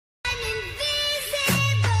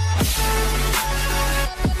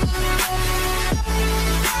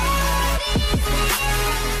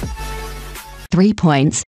3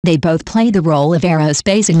 points, they both play the role of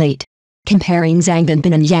aerospace elite. Comparing Zhang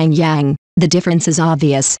Binbin and Yang Yang, the difference is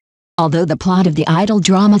obvious. Although the plot of the idol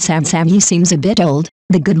drama Samsami seems a bit old,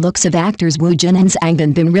 the good looks of actors Wu Jin and Zhang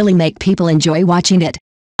Binbin really make people enjoy watching it.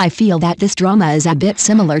 I feel that this drama is a bit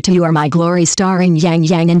similar to You Are My Glory starring Yang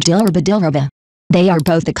Yang and Dilruba Dilruba. They are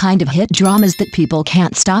both the kind of hit dramas that people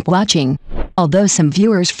can't stop watching. Although some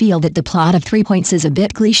viewers feel that the plot of 3 points is a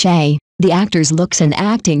bit cliché, the actors' looks and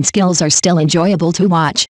acting skills are still enjoyable to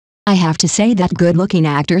watch. I have to say that good-looking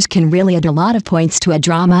actors can really add a lot of points to a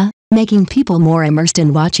drama, making people more immersed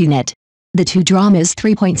in watching it. The two dramas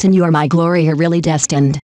 3 points and You Are My Glory are really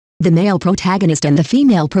destined. The male protagonist and the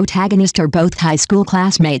female protagonist are both high school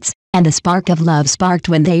classmates, and the spark of love sparked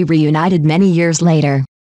when they reunited many years later.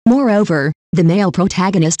 Moreover, the male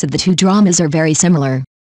protagonists of the two dramas are very similar.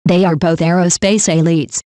 They are both aerospace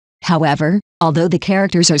elites. However, although the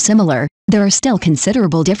characters are similar, there are still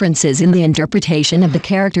considerable differences in the interpretation of the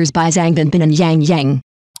characters by Zhang Binbin and Yang Yang.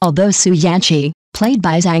 Although Su Yanqi, played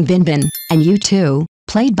by Zhang Binbin, and Yu Tu,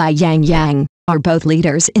 played by Yang Yang, are both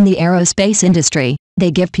leaders in the aerospace industry,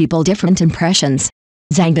 they give people different impressions.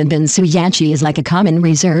 Zhang Binbin's Su Yanqi is like a common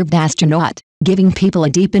reserved astronaut, giving people a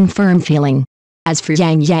deep and firm feeling. As for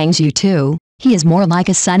Yang Yang's Yu Tu, he is more like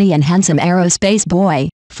a sunny and handsome aerospace boy,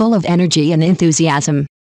 full of energy and enthusiasm.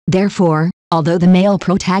 Therefore, although the male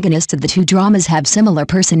protagonists of the two dramas have similar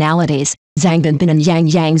personalities, Zhang Binbin and Yang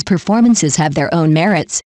Yang's performances have their own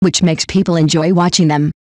merits, which makes people enjoy watching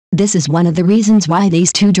them. This is one of the reasons why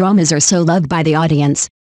these two dramas are so loved by the audience.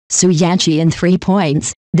 Su Yanqi in 3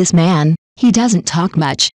 points, this man, he doesn't talk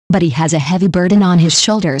much, but he has a heavy burden on his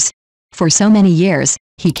shoulders. For so many years,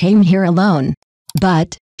 he came here alone.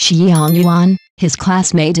 But, Xiang Yuan, his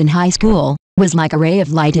classmate in high school, was like a ray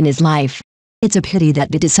of light in his life. It's a pity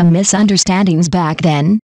that due to some misunderstandings back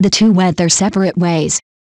then, the two went their separate ways.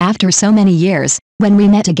 After so many years, when we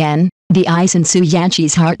met again, the ice in Su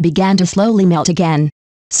Yanqi's heart began to slowly melt again.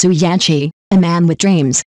 Su Yanqi, a man with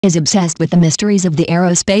dreams, is obsessed with the mysteries of the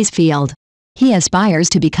aerospace field. He aspires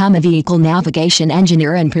to become a vehicle navigation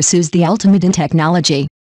engineer and pursues the ultimate in technology.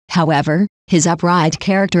 However, his upright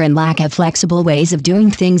character and lack of flexible ways of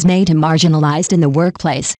doing things made him marginalized in the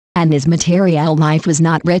workplace, and his material life was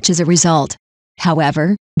not rich as a result.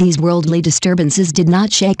 However, these worldly disturbances did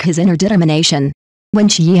not shake his inner determination. When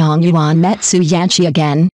Xiang Yuan met Su Yanqi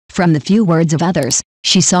again, from the few words of others,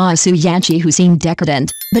 she saw a Su Yanqi who seemed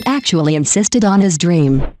decadent, but actually insisted on his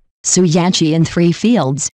dream. Su Yanqi in 3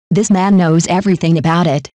 fields, this man knows everything about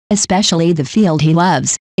it, especially the field he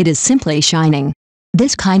loves, it is simply shining.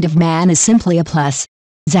 This kind of man is simply a plus.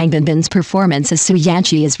 Zhang Binbin's performance as Su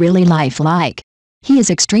Yanqi is really lifelike. He is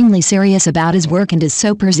extremely serious about his work and is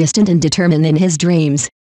so persistent and determined in his dreams.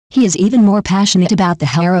 He is even more passionate about the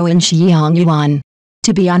heroine Xiang Yuan.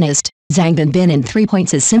 To be honest, Zhang Binbin in 3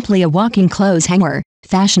 points is simply a walking clothes hanger,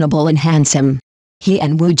 fashionable and handsome. He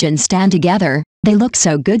and Wu Jin stand together, they look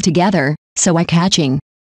so good together, so eye-catching.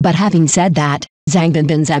 But having said that, Zhang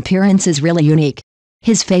Binbin's appearance is really unique.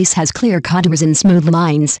 His face has clear contours and smooth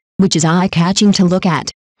lines, which is eye-catching to look at.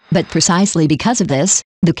 But precisely because of this,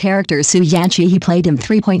 the character Su Yanqi he played in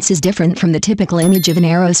 3 points is different from the typical image of an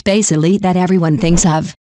aerospace elite that everyone thinks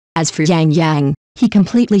of. As for Yang Yang, he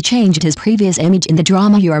completely changed his previous image in the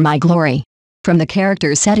drama You Are My Glory. From the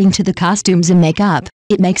character setting to the costumes and makeup,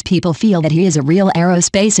 it makes people feel that he is a real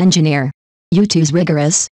aerospace engineer. Yu Tu's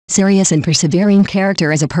rigorous, serious and persevering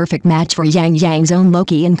character is a perfect match for Yang Yang's own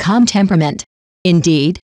low-key and calm temperament.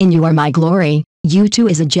 Indeed, in You Are My Glory, Yu Tu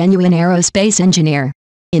is a genuine aerospace engineer.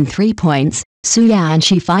 In 3 points, Su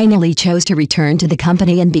Yanqi finally chose to return to the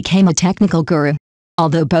company and became a technical guru.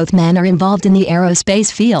 Although both men are involved in the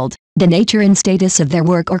aerospace field, the nature and status of their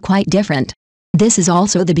work are quite different. This is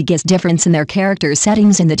also the biggest difference in their character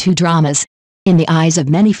settings in the two dramas. In the eyes of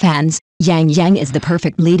many fans, Yang Yang is the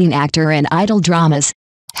perfect leading actor in idol dramas.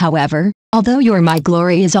 However, although You Are My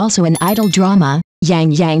Glory is also an idol drama,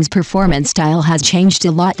 Yang Yang's performance style has changed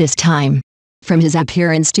a lot this time. From his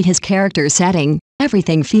appearance to his character setting,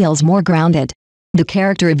 everything feels more grounded. The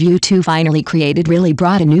character of Yu Tu finally created really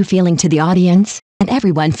brought a new feeling to the audience, and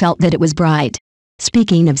everyone felt that it was bright.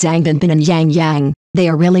 Speaking of Zhang Binbin and Yang Yang, they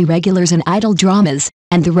are really regulars in idol dramas,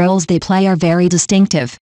 and the roles they play are very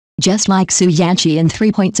distinctive. Just like Su Yanqi in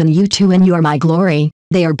 3 points and Yu Tu in You Are My Glory,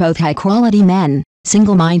 they are both high-quality men,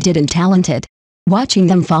 single-minded and talented. Watching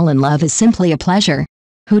them fall in love is simply a pleasure.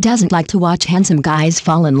 Who doesn't like to watch handsome guys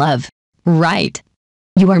fall in love? Right.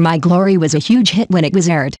 You Are My Glory was a huge hit when it was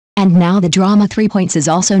aired, and now the drama 3 points is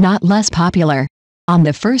also not less popular. On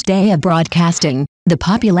the first day of broadcasting, the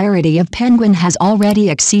popularity of Penguin has already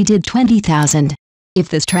exceeded 20,000. If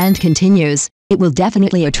this trend continues, It will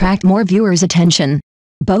definitely attract more viewers' attention.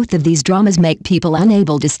 Both of these dramas make people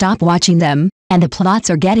unable to stop watching them, and the plots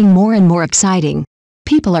are getting more and more exciting.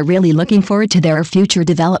 People are really looking forward to their future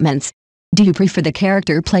developments. Do you prefer the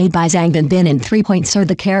character played by Zhang Binbin in 3 Points or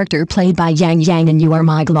the character played by Yang in You Are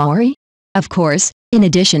My Glory? Of course, in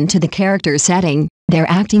addition to the character setting, their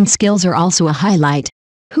acting skills are also a highlight.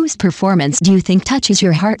 Whose performance do you think touches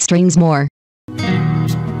your heartstrings more?